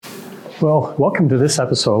Well, welcome to this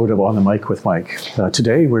episode of On the Mic with Mike.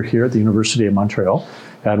 Today we're here at the University of Montreal,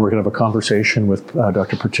 and we're going to have a conversation with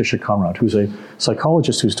Dr. Patricia Conrad, who's a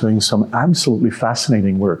psychologist who's doing some absolutely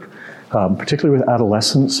fascinating work, particularly with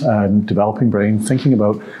adolescents and developing brain, thinking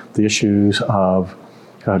about the issues of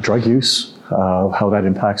drug use, how that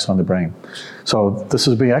impacts on the brain. So this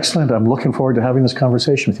has been excellent. I'm looking forward to having this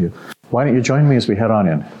conversation with you. Why don't you join me as we head on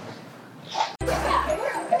in?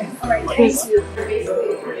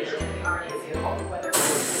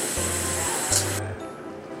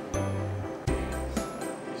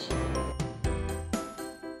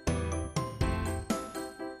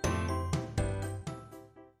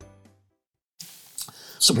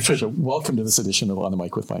 So, Patricia, welcome to this edition of On the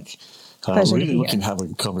Mic with Mike. Really looking to have a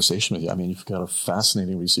conversation with you. I mean, you've got a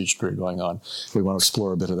fascinating research career going on. We want to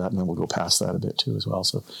explore a bit of that, and then we'll go past that a bit too as well.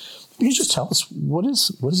 So, can you just tell us what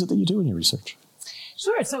is it that you do in your research?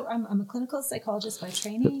 Sure. So I'm a clinical psychologist by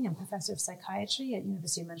training. I'm professor of psychiatry at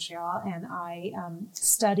University of Montreal, and I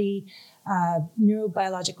study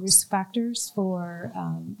neurobiologic risk factors for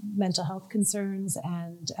mental health concerns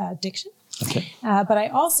and addiction. Okay. But I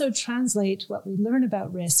also translate what we learn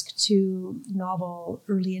about risk to novel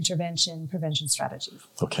early intervention prevention strategies.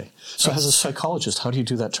 Okay. So as a psychologist, how do you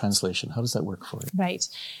do that translation? How does that work for you? Right.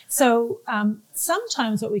 So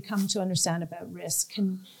sometimes what we come to understand about risk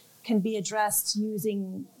can be addressed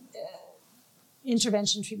using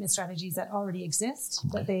intervention treatment strategies that already exist,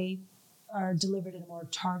 but they are delivered in a more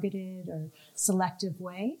targeted or selective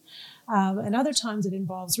way. And other times it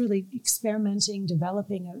involves really experimenting,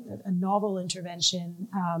 developing a novel intervention,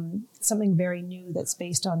 something very new that's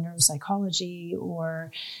based on neuropsychology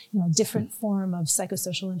or a different form of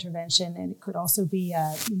psychosocial intervention. And it could also be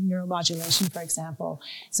neuromodulation, for example.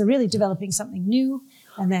 So really developing something new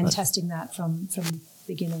and then testing that from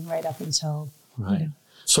beginning right up until... Right.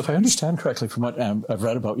 So if I understand correctly from what I've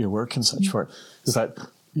read about your work and such for it, is that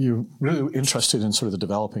you're really interested in sort of the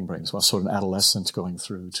developing brain, well, sort of an adolescent going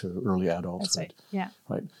through to early adulthood. That's right, yeah.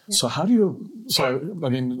 Right. Yeah. So I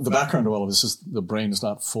mean, the background of all of this is the brain is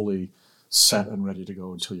not fully set and ready to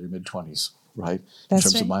go until your mid-20s, right? That's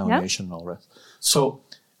in terms of myelination and all the rest. So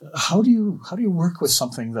how do you work with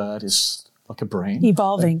something that is like a brain?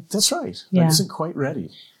 Evolving. That's right. Yeah. That isn't quite ready.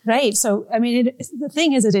 Right. So, I mean, the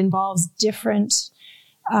thing is, it involves different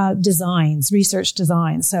research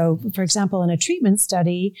designs. So, for example, in a treatment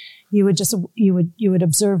study, you would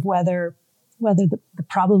observe whether the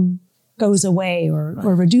problem goes away or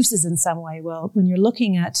reduces in some way. Well, when you're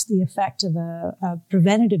looking at the effect of a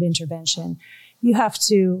preventative intervention, you have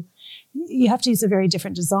to use a very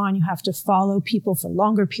different design. You have to follow people for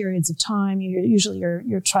longer periods of time. Usually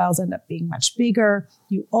your trials end up being much bigger.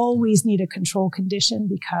 You always need a control condition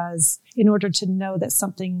because in order to know that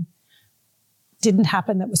something didn't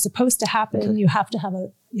happen that was supposed to happen, you have to have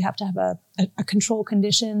a control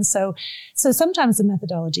condition. So sometimes the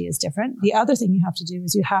methodology is different. The other thing you have to do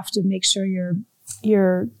is you have to make sure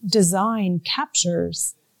your design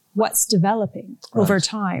captures what's developing over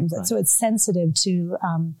time. Right. So it's sensitive to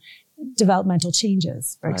developmental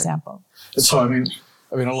changes, for example. So I mean,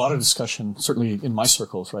 a lot of discussion, certainly in my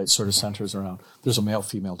circles, right, sort of centers around there's a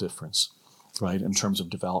male-female difference, right, in terms of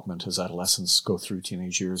development as adolescents go through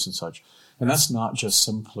teenage years and such. And that's not just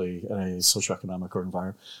simply a socioeconomic or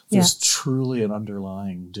environment. There's truly an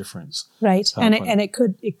underlying difference. Right. And it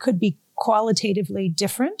could be qualitatively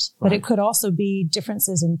different, but it could also be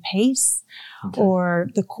differences in pace or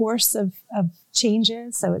the course of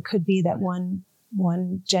changes. So it could be that one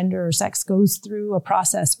gender or sex goes through a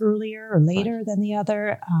process earlier or later than the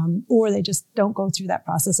other, or they just don't go through that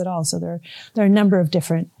process at all. So there are a number of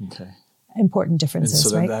different important differences.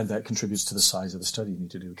 And so that contributes to the size of the study you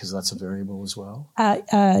need to do, because that's a variable as well?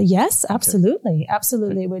 Yes, absolutely.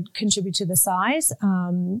 Absolutely. It would contribute to the size.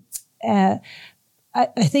 I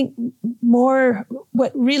think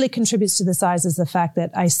what really contributes to the size is the fact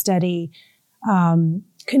that I study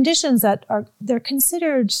conditions that they're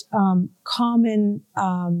considered common,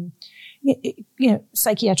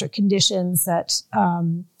 psychiatric conditions that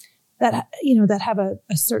have a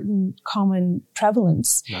certain common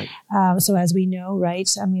prevalence. Right. So as we know, right,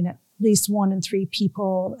 I mean, at least 1 in 3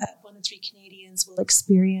 people, 1 in 3 Canadians will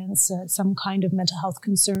experience some kind of mental health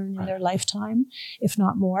concern in their lifetime, if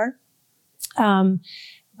not more.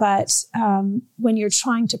 But when you're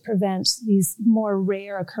trying to prevent these more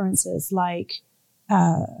rare occurrences like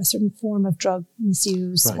a certain form of drug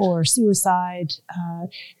misuse or suicide,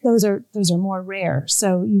 those are more rare.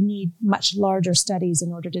 So you need much larger studies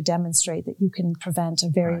in order to demonstrate that you can prevent a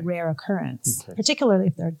very rare occurrence, particularly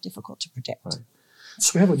if they're difficult to predict. Right.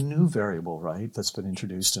 So we have a new variable, right, that's been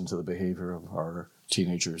introduced into the behavior of our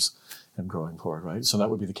teenagers, and growing for, right? So that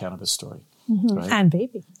would be the cannabis story. Mm-hmm. Right? And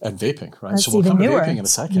vaping. And vaping, right? That's so we'll even come to newer. vaping in a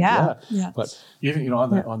second. Yeah. But even,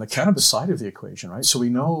 on the cannabis side of the equation, right? So we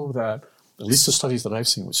know that, at least the studies that I've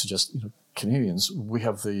seen would suggest, Canadians, we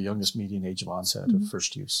have the youngest median age of onset of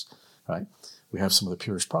first use, right? We have some of the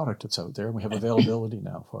purest product that's out there, and we have availability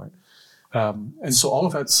now for it. And so all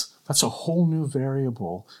of that's a whole new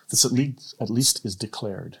variable that's at least is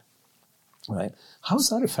declared, right? How's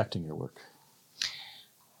that affecting your work?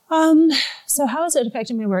 So how is it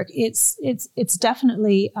affecting my work? It's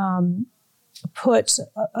definitely put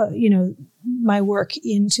my work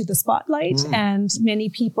into the spotlight, and many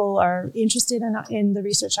people are interested in the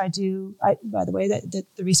research I do. By the way, that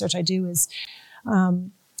the research I do is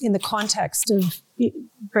in the context of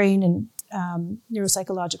brain and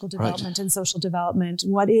neuropsychological development and social development.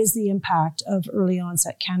 What is the impact of early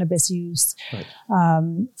onset cannabis use,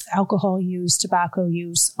 alcohol use, tobacco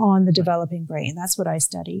use on the developing brain? That's what I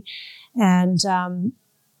study. And,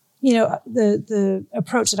 the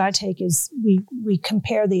approach that I take is we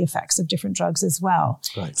compare the effects of different drugs as well.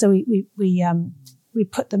 Right. So we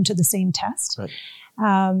put them to the same test. Right.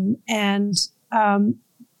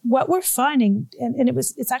 What we're finding, and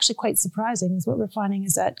it's actually quite surprising, is what we're finding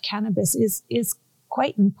is that cannabis is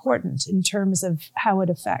quite important in terms of how it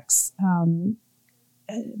affects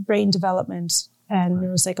brain development and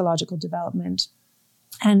neuropsychological development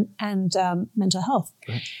and mental health.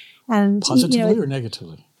 Right. And positively or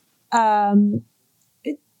negatively?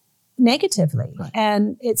 Negatively. Right.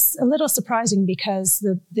 And it's a little surprising because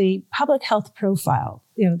the public health profile,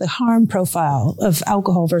 the harm profile of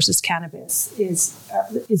alcohol versus cannabis is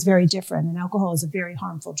very different. And alcohol is a very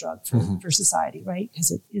harmful drug for society, right? Because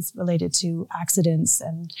it is related to accidents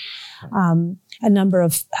and a number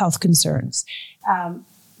of health concerns.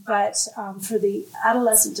 But for the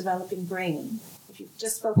adolescent developing brain, if you're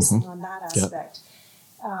just focusing on that aspect,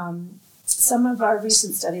 some of our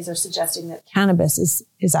recent studies are suggesting that cannabis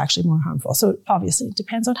is actually more harmful. So obviously it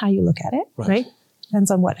depends on how you look at it, right?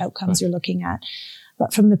 Depends on what outcomes you're looking at.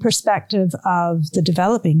 But from the perspective of the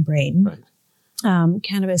developing brain,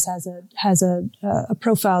 cannabis has a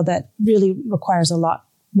profile that really requires a lot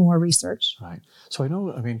more research. Right. So I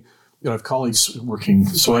have colleagues working,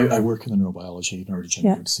 so I work in the neurobiology,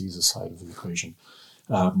 neurodegenerative diseases side of the equation.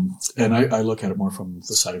 And I look at it more from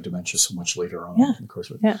the side of dementia so much later on in the course.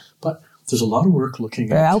 But there's a lot of work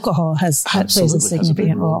looking at alcohol plays a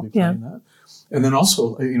significant role. That. And then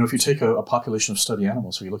also, if you take a population of study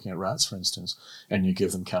animals, so you're looking at rats, for instance, and you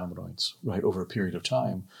give them cannabinoids, right, over a period of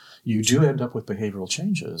time, you do end up with behavioral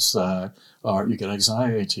changes. You get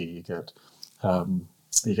anxiety, you get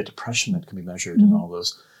depression that can be measured, and all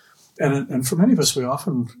those. And for many of us, we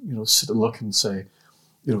often, sit and look and say,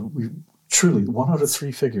 we truly 1 out of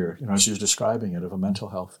 3 figure, as you're describing it, of a mental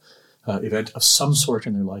health event of some sort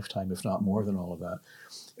in their lifetime, if not more than all of that.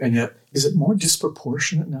 And yet, is it more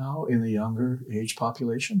disproportionate now in the younger age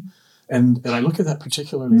population? And I look at that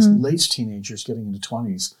particularly as late teenagers getting into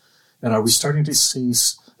 20s. And are we starting to see,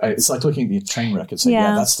 it's like looking at the train wreck and saying,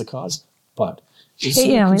 that's the cause. But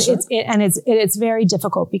it's very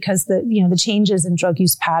difficult because the changes in drug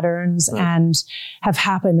use patterns and have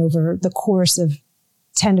happened over the course of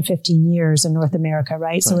 10 to 15 years in North America,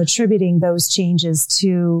 right? So attributing those changes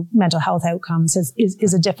to mental health outcomes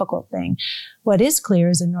is a difficult thing. What is clear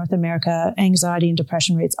is in North America, anxiety and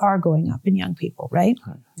depression rates are going up in young people, right?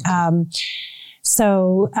 It's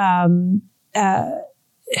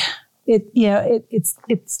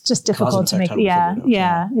just difficult to make.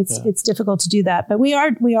 It's difficult to do that. But we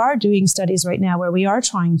are doing studies right now where we are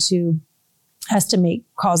trying to estimate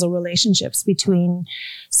causal relationships between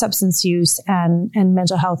substance use and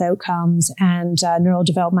mental health outcomes and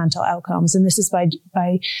neurodevelopmental outcomes. And this is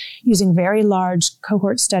by using very large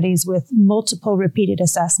cohort studies with multiple repeated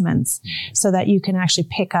assessments so that you can actually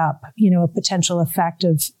pick up, a potential effect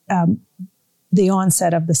of the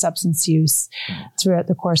onset of the substance use throughout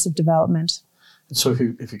the course of development. And so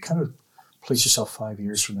if you kind of place yourself 5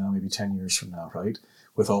 years from now, maybe 10 years from now, right,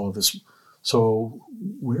 with all of this, so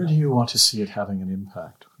where do you want to see it having an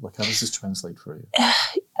impact? Like, how does this translate for you?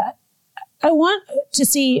 I want to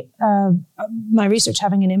see my research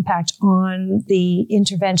having an impact on the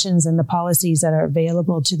interventions and the policies that are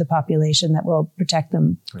available to the population that will protect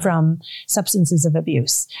them from substances of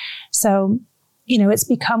abuse. So, it's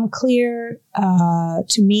become clear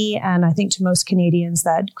to me, and I think to most Canadians,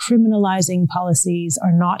 that criminalizing policies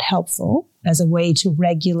are not helpful as a way to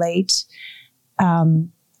regulate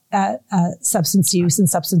substance use and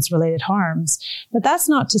substance-related harms. But that's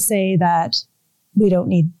not to say that we don't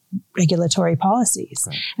need regulatory policies.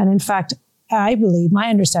 Right. And in fact, I believe my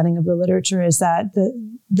understanding of the literature is that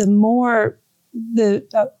the more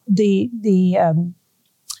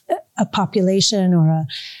a population or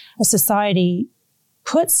a society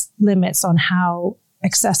puts limits on how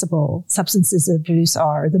accessible substances of abuse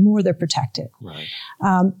are, the more they're protected. Right.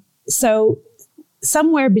 So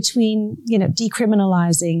somewhere between,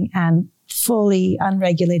 decriminalizing and fully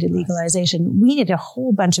unregulated legalization, we need a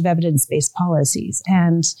whole bunch of evidence-based policies,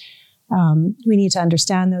 and we need to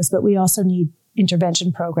understand those, but we also need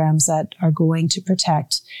intervention programs that are going to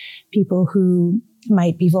protect people who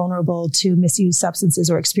might be vulnerable to misuse substances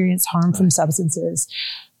or experience harm from substances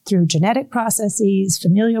through genetic processes,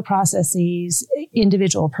 familial processes,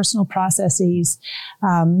 individual personal processes,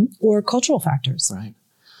 or cultural factors. Right.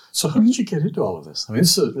 So how did you get into all of this? I mean,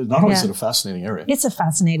 it's not only is it a fascinating area. It's a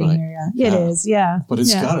fascinating area. It is, yeah. But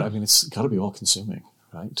it's got to be all consuming,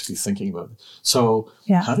 right? To be thinking about it. So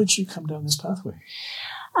how did you come down this pathway?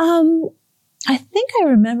 I think I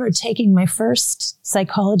remember taking my first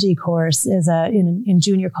psychology course in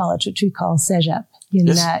junior college, which we call Cégep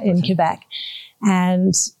in Quebec.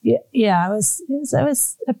 And I was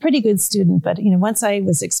a pretty good student, but once I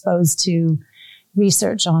was exposed to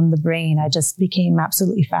research on the brain, I just became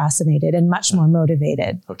absolutely fascinated and much more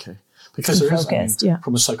motivated. Okay. Because there is,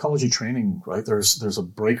 from a psychology training, right, there's a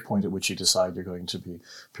break point at which you decide you're going to be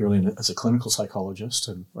purely as a clinical psychologist,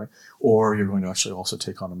 or you're going to actually also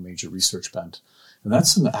take on a major research bent. And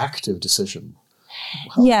that's an active decision.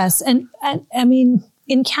 Yes. And I mean,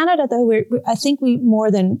 in Canada, though, I think we,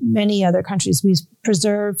 more than many other countries, we've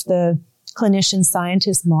preserved the clinician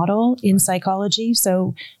scientist model in psychology.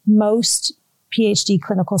 So most PhD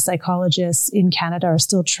clinical psychologists in Canada are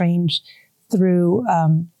still trained through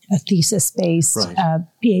a thesis-based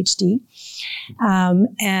PhD.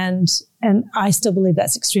 And I still believe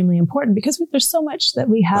that's extremely important because there's so much that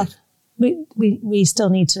we have. We still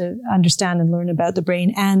need to understand and learn about the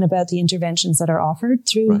brain and about the interventions that are offered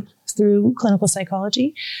through clinical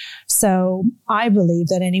psychology. So I believe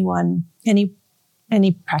that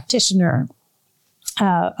any practitioner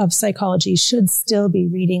of psychology should still be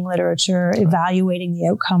reading literature, evaluating the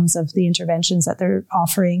outcomes of the interventions that they're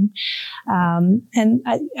offering. And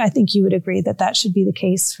I think you would agree that should be the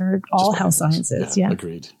case for all health sciences. Yeah.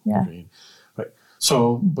 Agreed. Agreed. Right.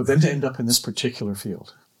 So, but then to end up in this particular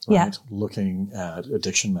field, right? Looking at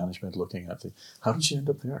addiction management, how did you end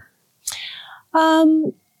up there?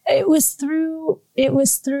 It was through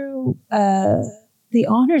the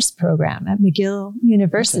honors program at McGill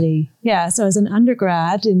University. Okay. Yeah. So as an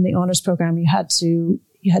undergrad in the honors program, you had to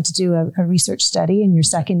do a research study in your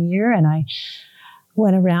second year. And I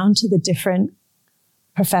went around to the different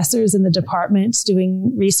professors in the departments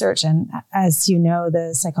doing research. And as you know,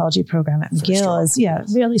 the psychology program at McGill is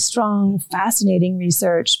really strong, fascinating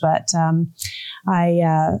research. But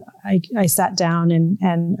I sat down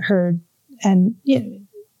and heard and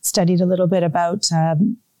studied a little bit about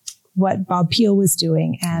what Bob Peel was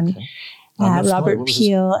doing, and Robert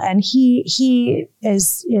Peel, and he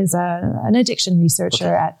is an addiction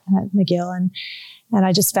researcher at McGill, and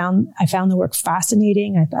I found the work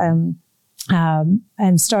fascinating.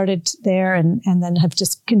 And started there, and then have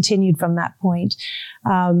just continued from that point.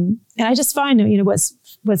 And I just find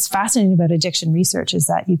what's fascinating about addiction research is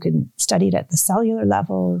that you can study it at the cellular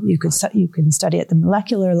level, you can study it at the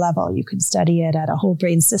molecular level, you can study it at a whole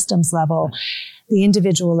brain systems level, the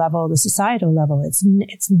individual level, the societal level.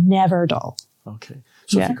 It's never dull. Okay,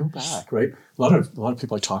 so if you go back, right, a lot of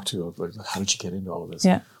people I talk to, how did you get into all of this?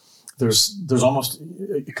 Yeah. There's almost,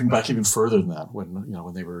 you can back even further than that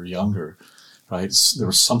when they were younger, right? There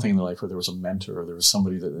was something in their life where there was a mentor, or there was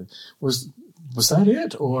somebody that was that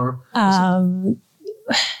it, or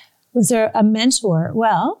was there a mentor?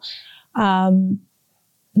 Well,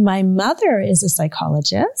 my mother is a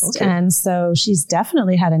psychologist, and so she's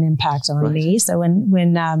definitely had an impact on me. So when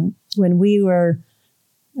we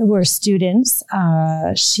were students,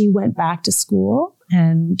 she went back to school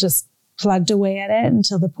and just plugged away at it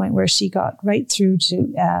until the point where she got right through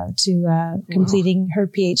to completing her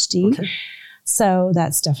PhD. Okay. So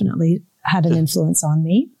that's definitely had an influence on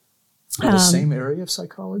me. The same area of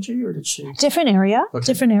psychology, or did she? Different area, but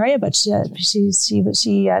she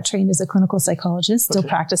trained as a clinical psychologist, still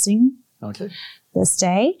practicing this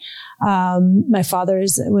day. My father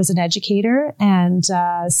was an educator, and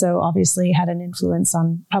so obviously had an influence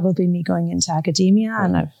on probably me going into academia,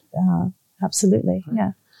 and I've absolutely,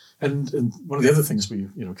 And one of the other things we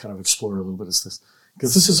kind of explore a little bit is this,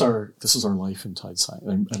 because this is our life in Tide Science,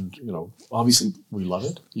 and obviously we love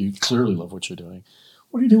it. You clearly love what you're doing.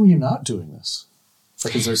 What do you do when you're not doing this?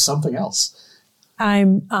 Is there something else?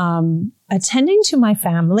 I'm attending to my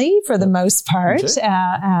family for the most part. Okay.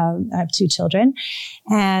 I have 2 children,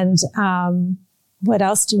 and What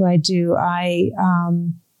else do I do? I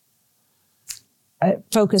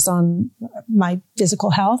focus on my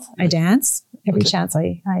physical health. I dance every chance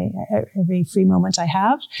every free moment I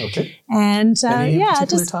have. Okay. And any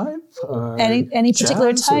particular type? Any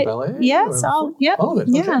particular type? Ballet, yes. All of it.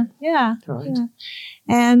 Okay. Yeah. Right. Yeah.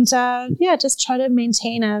 And just try to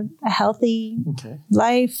maintain a healthy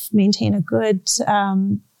life, maintain a good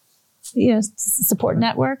support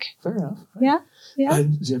network. Fair enough. Yeah. Yeah.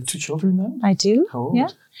 And do you have 2 children then? I do. How old? Yeah.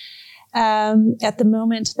 At the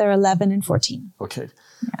moment, they're 11 and 14. Okay.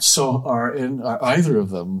 Yeah. So are either of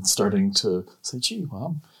them starting to say, gee,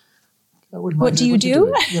 Mom, what do you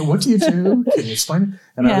do? Yeah, what do you do? Can you explain it?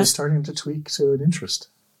 And are they starting to tweak to an interest?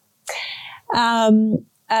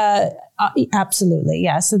 Absolutely,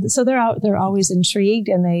 yeah. So they're always intrigued,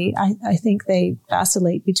 and I think they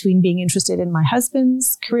vacillate between being interested in my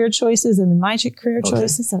husband's career choices and my career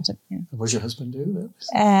choices. So what does your husband do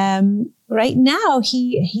then? Right now,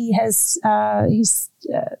 he has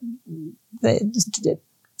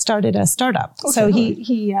started a startup. Okay, so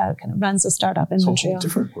he kind of runs a startup in Montreal. A whole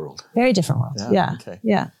different world. Very different world. Yeah. Okay.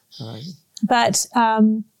 Yeah. All right. But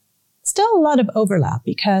still a lot of overlap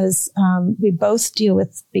because we both deal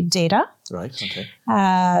with big data. Right. Okay.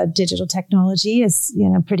 Digital technology is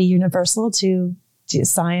pretty universal to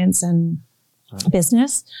science and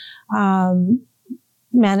business.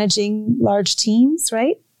 Managing large teams,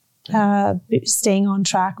 right? Staying on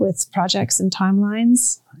track with projects and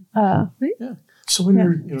timelines. Right? Yeah. So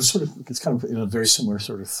when you're sort of, it's kind of in a very similar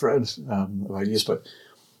sort of thread of ideas, but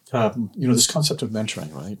this concept of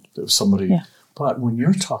mentoring, right? Somebody. Yeah. But when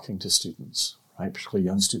you're talking to students, right, particularly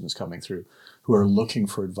young students coming through who are looking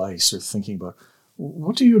for advice or thinking about,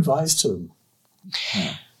 what do you advise to them?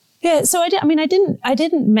 Yeah, so I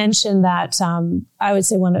didn't mention that. I would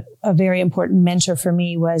say a very important mentor for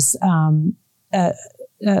me was a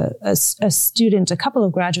student, a couple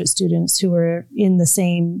of graduate students who were in the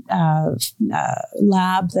same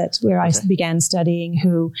lab where I began studying,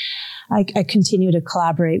 who I continue to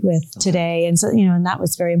collaborate with today. And so, and that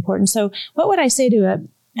was very important. So what would I say to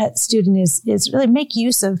a student is really make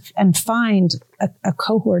use of and find a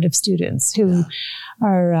cohort of students who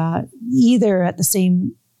are either at the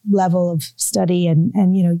same level of study and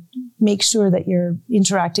make sure that you're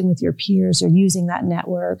interacting with your peers or using that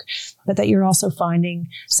network, but that you're also finding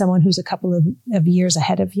someone who's a couple of years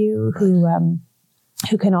ahead of you who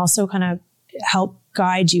can also kind of help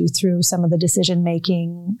guide you through some of the decision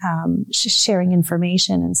making, sharing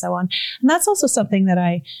information and so on. And that's also something that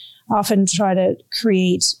I often try to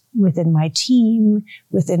create within my team,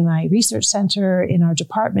 within my research center, in our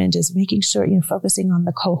department, is making sure focusing on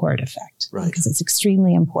the cohort effect, right? Because it's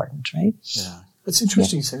extremely important, right? Yeah, it's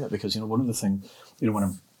interesting you say that because one of the things when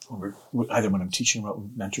I'm teaching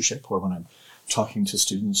about mentorship or when I'm talking to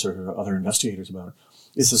students or other investigators about it,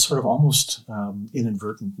 is this sort of almost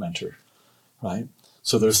inadvertent mentor, right?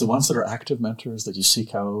 So there's the ones that are active mentors that you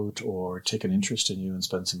seek out or take an interest in you and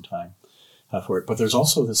spend some time for it. But there's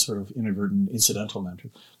also this sort of inadvertent incidental mentor,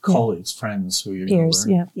 colleagues, friends who you're going to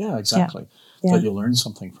learn. Yeah, exactly. Yeah. That you'll learn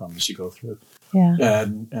something from as you go through. Yeah.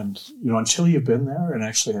 And until you've been there and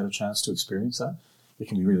actually had a chance to experience that, it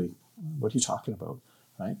can be really, what are you talking about,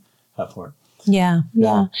 right? For it. Yeah.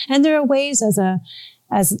 And there are ways as a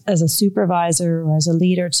supervisor or as a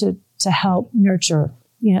leader to help nurture,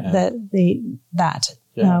 without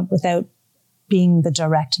being the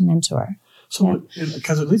direct mentor. So,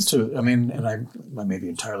 because it leads to, and I may be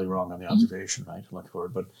entirely wrong on the observation, right, looking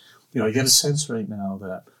forward, but, you get a sense right now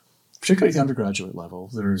that, particularly at the undergraduate level,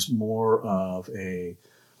 there's more of a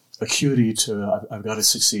acuity to, I've got to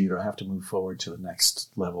succeed or I have to move forward to the next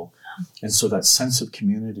level. And so that sense of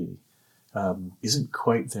community isn't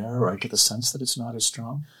quite there, or I get the sense that it's not as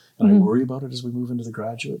strong. And I worry about it as we move into the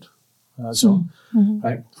graduate zone,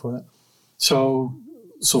 right, for that. So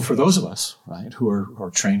for those of us, right, who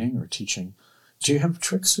are training or teaching, do you have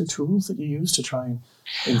tricks or tools that you use to try and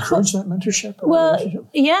encourage that mentorship?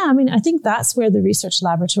 Yeah. I think that's where the research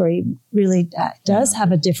laboratory really does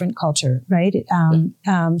have a different culture, right?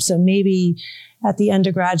 So maybe at the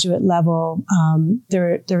undergraduate level,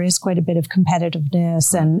 there is quite a bit of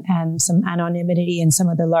competitiveness and some anonymity in some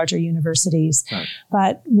of the larger universities. Right.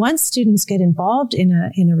 But once students get involved in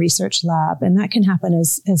a research lab, and that can happen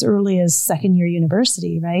as early as second year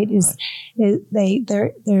university, right? It's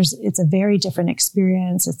a very different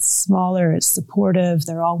experience. It's smaller, it's supportive.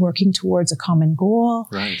 They're all working towards a common goal.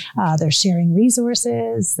 Right. They're sharing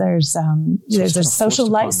resources. There's social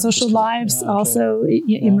lives also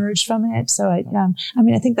emerged from it. So I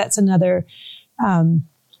think that's another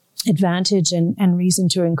advantage and reason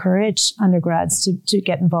to encourage undergrads to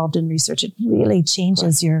get involved in research. It really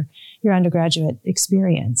changes your your undergraduate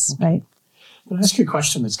experience, right? I'm going to ask you a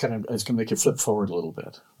question that's going to make you flip forward a little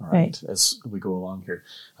bit, all right, as we go along here.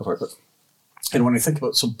 And when I think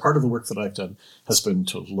about, so part of the work that I've done has been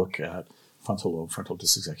to look at frontal lobe, frontal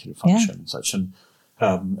disc-executive function and such. And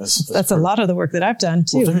that's a lot of the work that I've done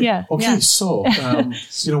too. Well, okay, so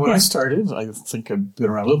when I started, I think I've been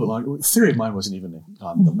around a little bit longer. The theory of mind wasn't even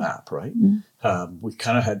on the map, right? We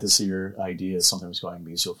kind of had this idea something was going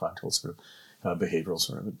mesial-frontal sort of behavioral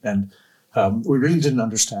sort of, and we really didn't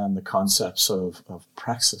understand the concepts of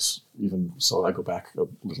praxis, even so. I go back a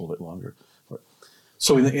little bit longer.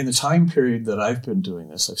 So in the time period that I've been doing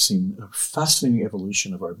this, I've seen a fascinating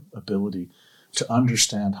evolution of our ability to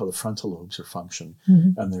understand how the frontal lobes are function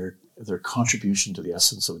and their contribution to the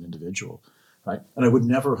essence of an individual, right? And I would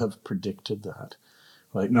never have predicted that,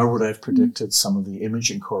 right? Nor would I have predicted some of the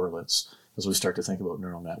imaging correlates as we start to think about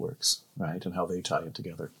neural networks, right? And how they tie in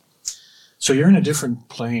together. So you're in a different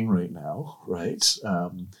plane right now, right?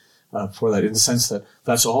 For that, in the sense that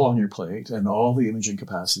that's all on your plate and all the imaging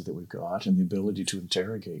capacity that we've got and the ability to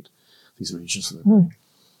interrogate these regions of the brain.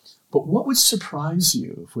 But what would surprise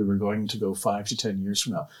you if we were going to go 5 to 10 years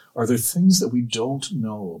from now? Are there things that we don't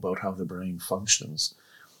know about how the brain functions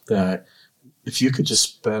that if you could just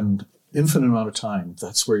spend infinite amount of time,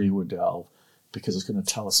 that's where you would delve because it's going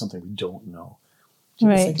to tell us something we don't know? Do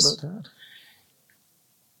you think about that?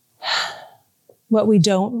 What we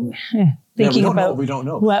don't, thinking about what we don't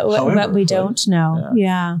know. What we don't know.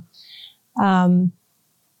 Yeah.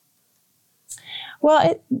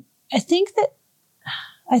 Well, I think that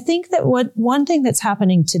one thing that's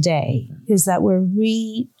happening today is that we're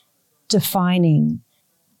redefining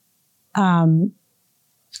how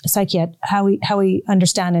we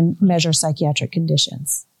understand and measure psychiatric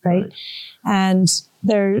conditions, right? And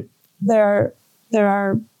there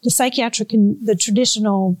are the psychiatric and the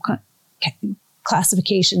traditional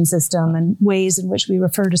classification system and ways in which we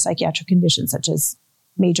refer to psychiatric conditions such as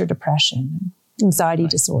major depression, anxiety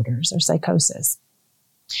disorders, or psychosis.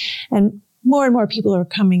 And more people are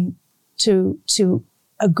coming to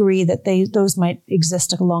agree that those might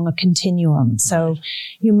exist along a continuum. So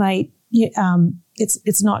you might,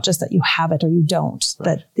 it's not just that you have it or you don't,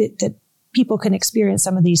 that people can experience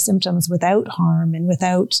some of these symptoms without harm and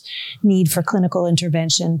without need for clinical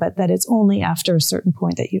intervention, but that it's only after a certain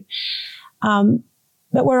point that you,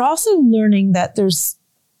 but we're also learning that there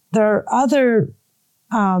are other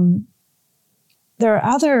kind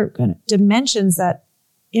of dimensions that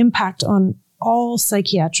impact on all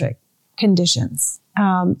psychiatric conditions,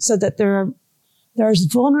 so that there's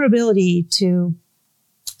vulnerability to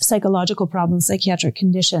psychological problems, psychiatric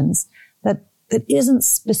conditions that isn't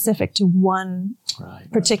specific to one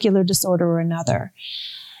particular disorder or another.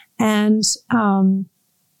 And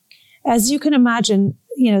as you can imagine,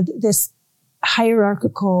 this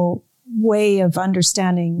hierarchical way of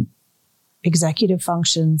understanding executive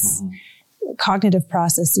functions, cognitive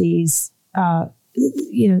processes,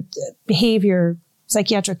 behavior,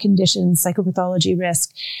 psychiatric conditions, psychopathology,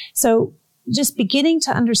 risk. So just beginning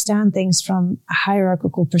to understand things from a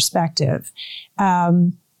hierarchical perspective,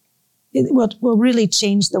 it will really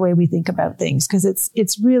change the way we think about things, because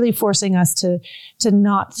it's really forcing us to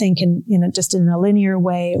not think just in a linear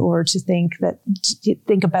way, or to think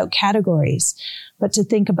about categories, but to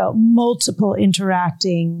think about multiple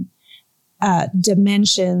interacting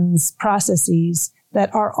dimensions, processes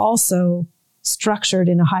that are also structured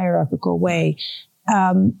in a hierarchical way.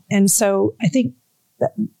 And so I think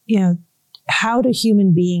that, how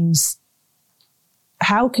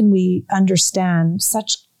can we understand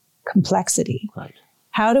such complexity? Right.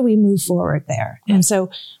 How do we move forward there? Right. And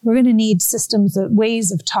so we're going to need systems,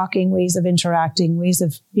 ways of talking, ways of interacting, ways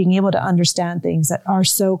of being able to understand things that are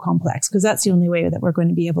so complex, because that's the only way that we're going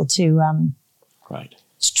to be able to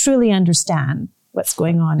truly understand what's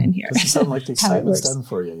going on in here. Doesn't sound like the excitement's done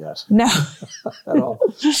for you yet. No. At all.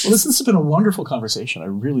 Well, this has been a wonderful conversation. I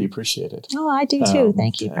really appreciate it. Oh, I do too.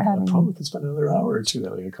 Thank you for having me. I probably could spend another hour or two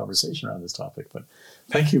having a conversation around this topic, but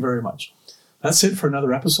thank you very much. That's it for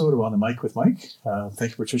another episode of On the Mic with Mike.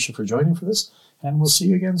 Thank you, Patricia, for joining for this, and we'll see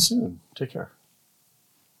you again soon. Take care.